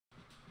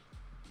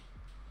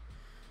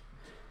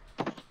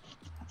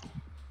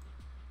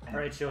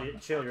Alright,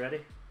 chill, you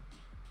ready?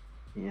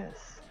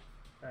 Yes.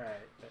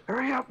 Alright.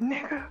 Hurry up,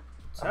 nigga!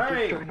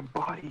 Sorry! I'm just trying to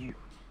body you.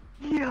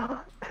 Yeah!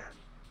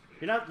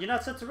 You're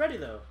not set to ready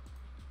though.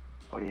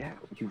 Oh yeah?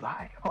 You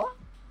lie, huh?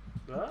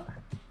 What?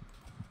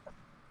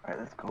 Alright,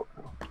 let's go,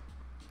 bro.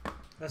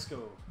 Let's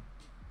go.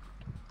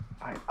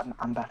 Alright,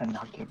 I'm about to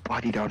knock your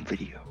body down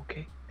video,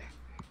 okay?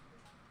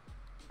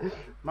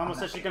 Mama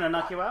said she's gonna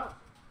knock you out?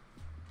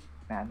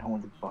 Man, no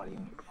one's bodying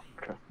me, bro.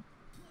 Trust me.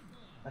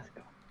 Let's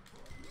go.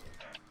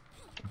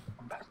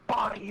 I'm about to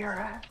body your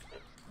ass.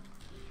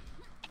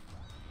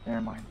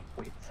 Never mind.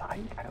 Wait,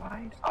 side? I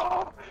lied.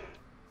 Oh!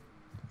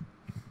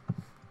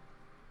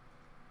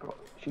 Bro,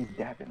 she's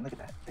dabbing. Look at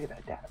that. Look at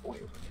that dab.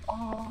 Wait.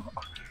 Oh!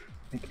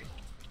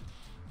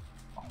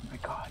 Oh my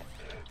god.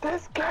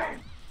 This game!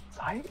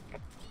 Psych?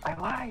 I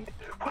lied.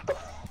 What the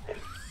f-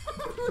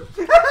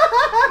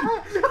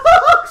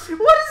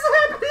 What is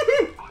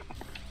happening?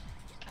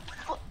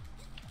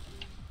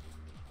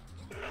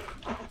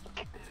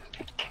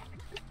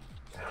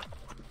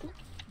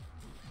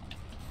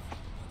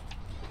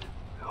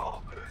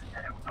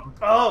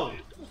 Oh!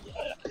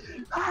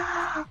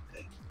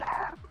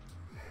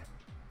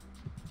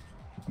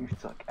 You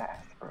suck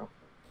ass, bro.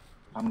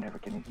 I'm never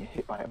gonna get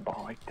hit by a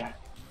ball like that.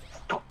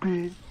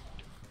 Stupid!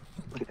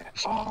 Look at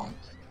that. Oh!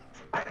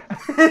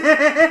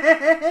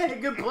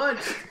 Good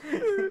punch!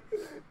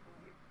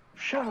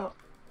 Shut up!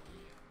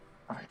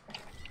 Alright.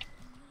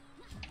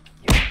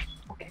 Yeah,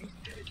 okay.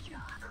 Yeah,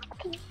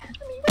 okay.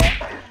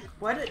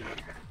 What did...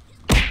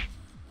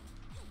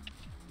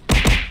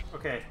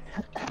 Okay.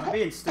 I'm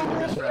being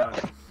stupid this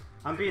round.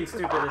 I'm being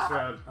stupid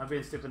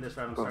this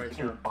round. I'm Bro, sorry, you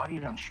chill.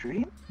 bodied on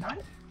stream? Not?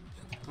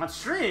 On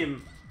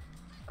stream?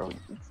 Bro,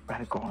 it's about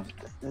to go on.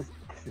 This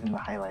is in the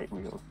highlight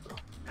reels, bro.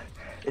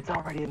 It's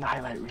already in the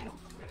highlight reels.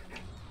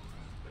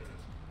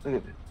 Look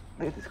at this.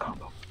 Look at this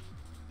combo.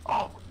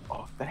 Oh,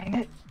 that ain't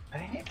it.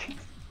 That ain't it, jeez.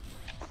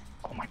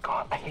 Oh my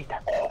god, I hate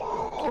that.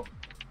 Oh.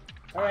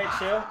 Alright,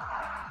 chill.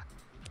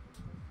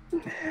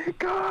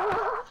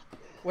 Nigga.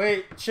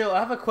 Wait, chill, I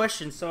have a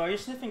question. So are you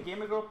sniffing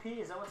Gamer Girl P?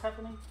 Is that what's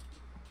happening?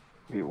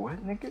 Wait,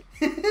 what, nigga?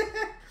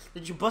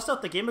 Did you bust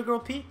out the Gamer Girl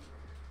P?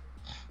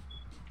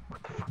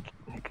 What the fuck,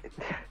 nigga?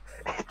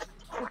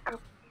 Fuck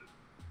up.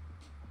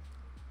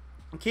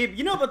 Keib,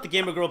 you know about the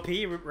Gamer Girl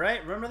P,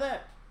 right? Remember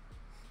that?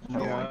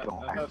 No, Yeah, I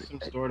don't. I have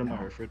some stored in my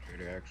no.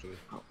 refrigerator, actually.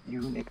 Oh,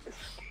 you niggas.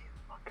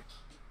 Fuck.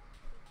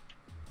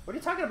 What are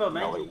you talking about,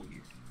 man? No,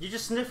 You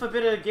just sniff a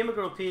bit of Gamer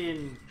Girl P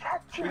and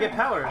you get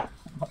power.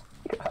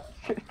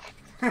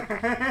 I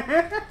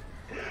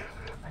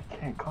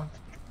can't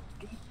concentrate.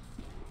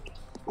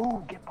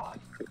 Ooh, get body.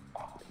 Oh.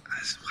 I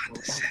just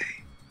wanted to say,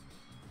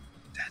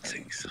 that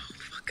took so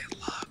fucking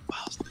long.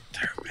 I was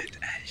determined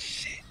as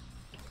shit.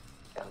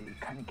 Ellie, you're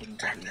kind of getting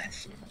Turn body that on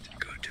shit stream.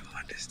 to go to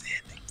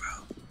understanding, bro.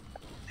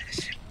 That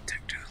shit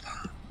took too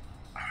long.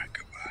 Alright,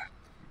 goodbye.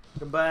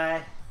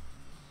 Goodbye.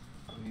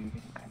 Oh, you're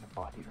getting kind of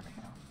bodied right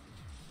now.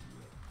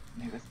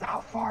 Nigga,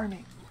 stop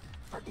farming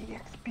for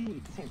EXP.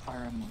 This ain't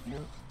Fire Emblem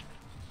Heroes.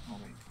 Oh,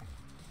 wait.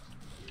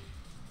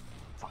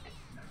 Fuck it.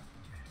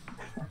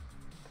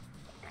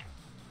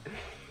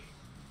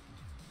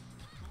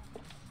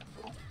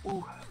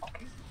 Ooh,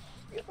 okay.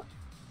 Yeah.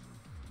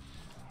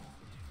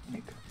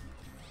 Nigga.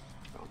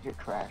 Bro, you're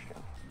trash, yo.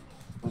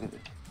 Look at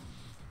this.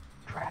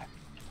 Trash.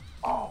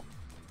 Oh,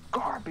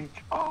 garbage.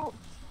 Oh.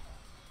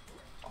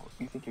 Oh,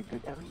 you think you're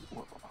good, Ellie?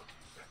 Whoa.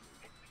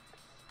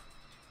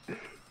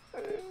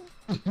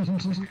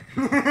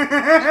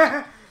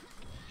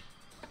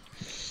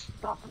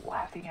 Stop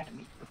laughing at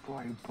me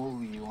before I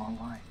bully you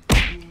online.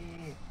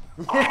 Yeah.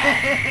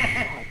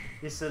 Oh,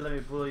 He said let me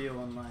bully you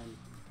online.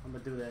 I'm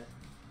gonna do that.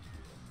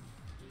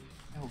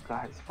 no,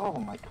 guys, follow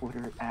my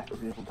Twitter at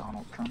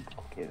 @RealDonaldTrump.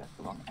 Okay, that's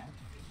the wrong ad.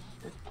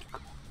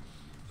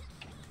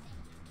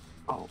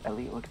 Oh,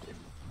 Ellie, look at this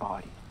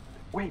body.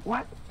 Wait,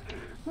 what?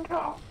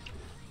 No.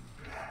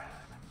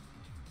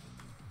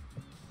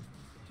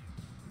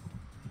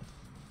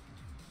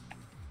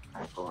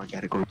 Oh, I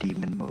gotta go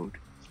demon mode.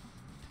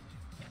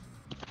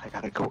 I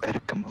gotta go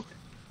Etika mode.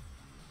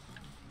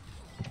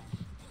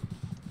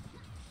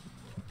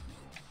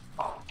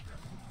 Oh.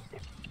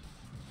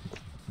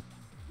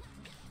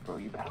 Bro,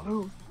 you better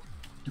lose.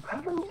 You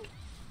better lose.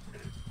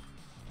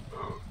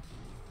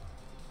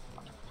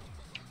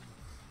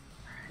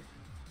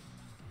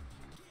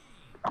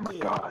 Oh my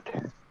god.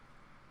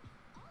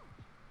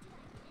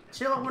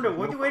 Chill, I wonder,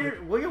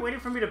 were you waiting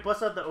for me to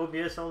bust out the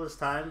OBS all this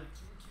time?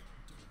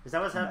 Is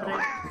that what's happening?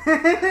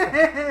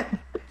 No.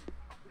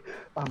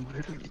 I'm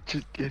literally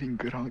just getting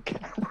good on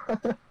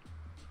camera.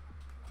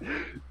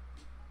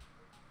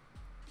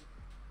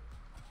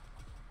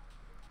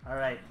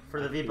 Alright, for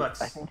the I V-Bucks.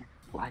 think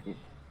it's lagging.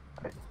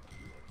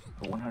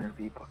 For 100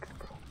 V-Bucks,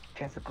 bro.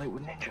 Chance to play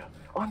with Ninja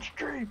on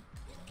stream.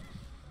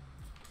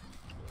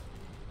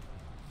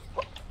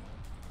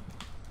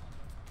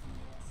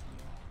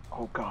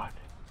 Oh god.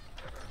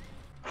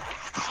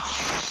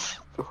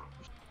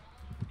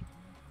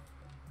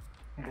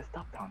 Nigga,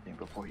 stop taunting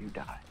before you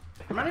die.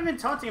 I'm not even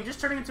taunting, I'm just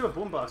turning into a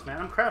boombox,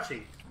 man. I'm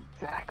crouching.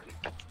 Exactly.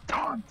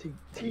 Taunting,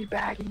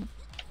 teabagging,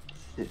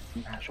 this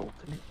Smash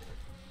Ultimate?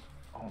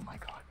 Oh my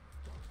god.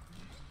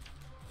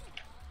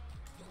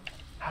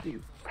 How do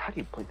you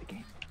play the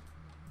game?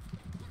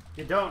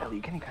 You don't. Ellie,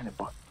 you're getting kind of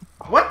butt.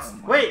 What? Oh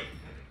Wait.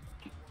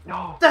 No.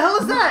 What the hell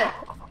is that?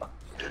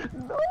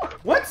 No.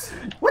 What?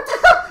 What the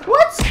hell?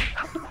 What?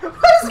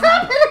 What is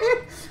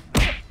happening?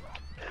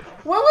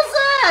 What was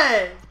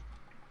that?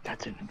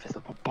 That's an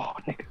invisible ball,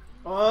 nigga.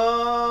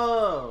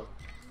 Oh.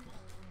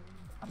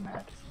 I'm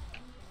mad.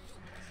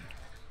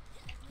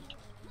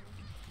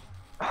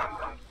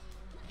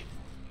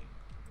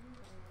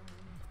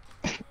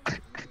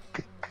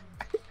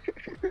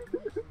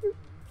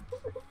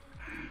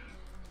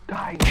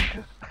 Die,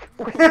 nigga.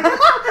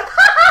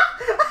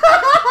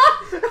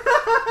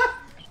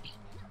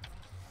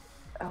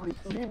 Ellie,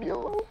 leave me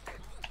alone.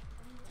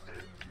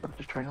 I'm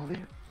just trying to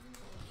live.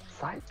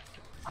 Sight,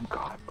 I'm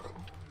God, bro.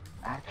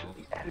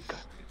 Actually, Edgar.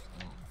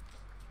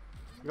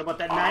 You know about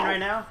that 9 right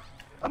now?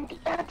 I'm the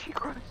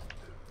Antichrist.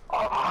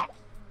 Oh,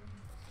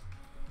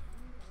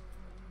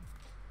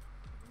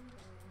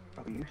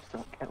 you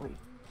suck, Ellie.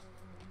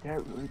 They're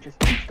really just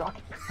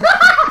stalking.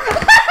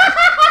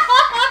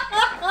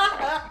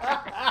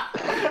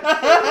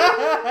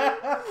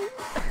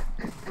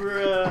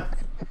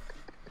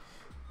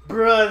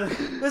 Bruh,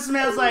 this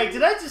man's like,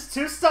 did I just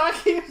two-stock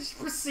him? He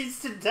proceeds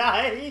to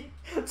die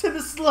to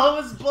the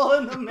slowest bull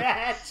in the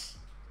match.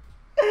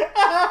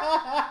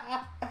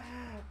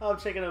 I'm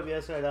checking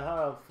OBS right now.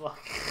 Oh, fuck.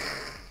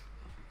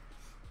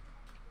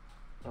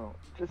 Oh,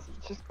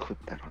 just clip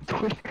that on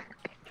Twitter.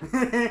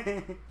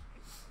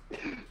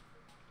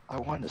 I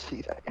want to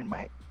see that in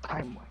my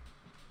timeline.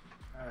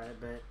 Alright,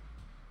 bet.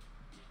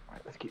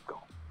 Alright, let's keep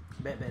going.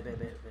 Bet.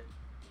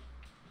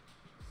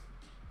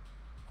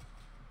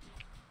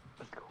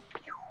 Let's go.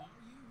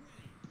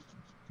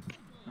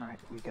 Alright,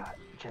 we got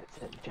Jet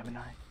Set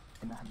Gemini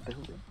in that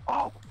building.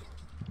 Oh!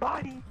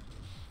 Body!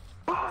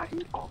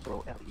 Oh,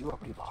 bro, Ellie, you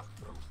already lost,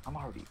 bro. I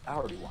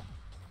already won.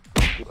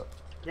 Give up.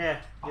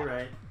 Yeah, you're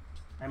right.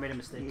 I made a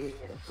mistake.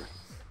 Yeah, bro.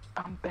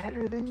 I'm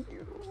better than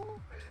you.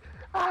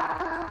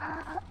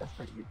 Ah! That's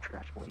right, you're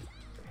trash. Wait,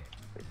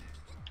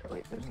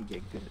 let me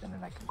get good and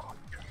then I can call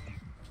you trash.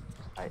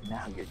 Alright,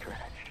 now you're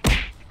trash.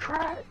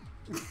 Trash!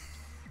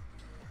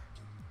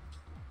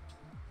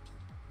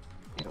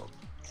 Yo,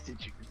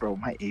 bro,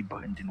 my A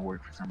button didn't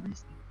work for some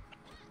reason.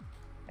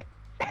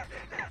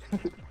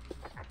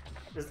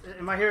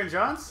 Am I hearing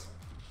John's?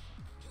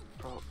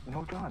 Bro,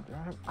 no John,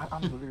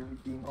 I'm literally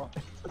being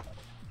honest.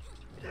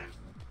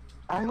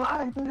 I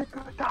lied,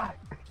 nigga, die!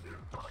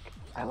 Fuck,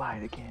 I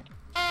lied again.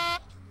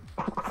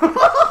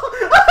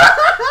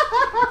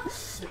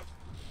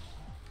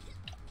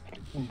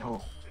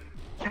 No.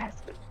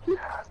 Yes!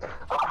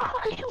 Ah,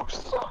 you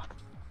suck!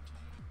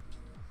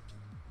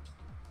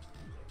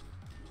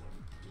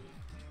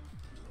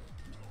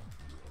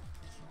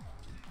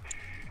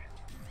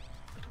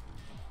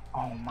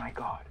 Oh my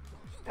god.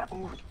 That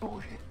move is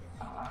bullshit.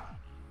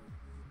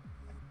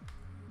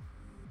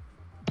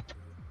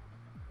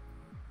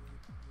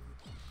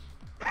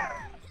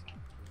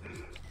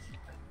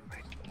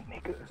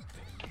 Nigga.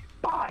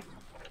 Body.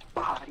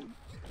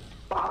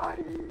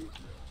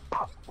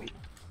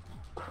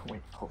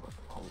 Wait, hold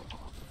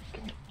on.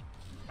 Give me.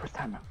 First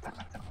time out.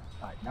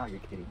 Alright, now you're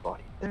getting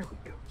body. There we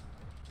go.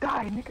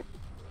 Die, nigga.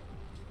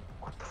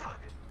 What the fuck?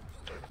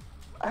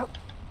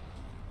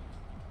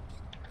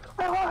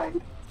 I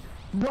lied.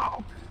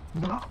 No.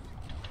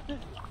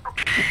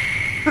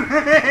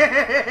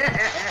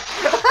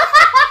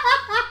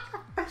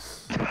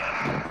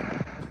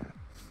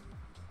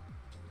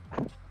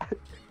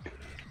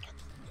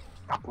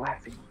 Stop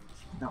laughing.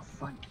 It's not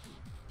funny.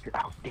 You're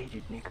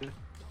outdated, nigga.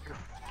 You're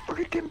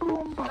freaking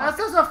boombox.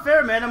 That's not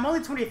fair, man. I'm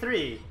only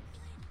 23.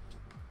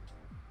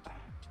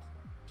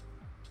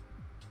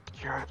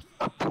 You're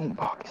a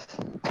boombox.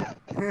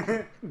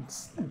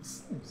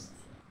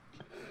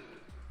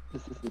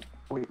 This is it.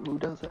 Wait, who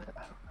does that?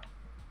 I don't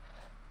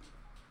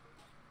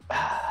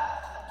know.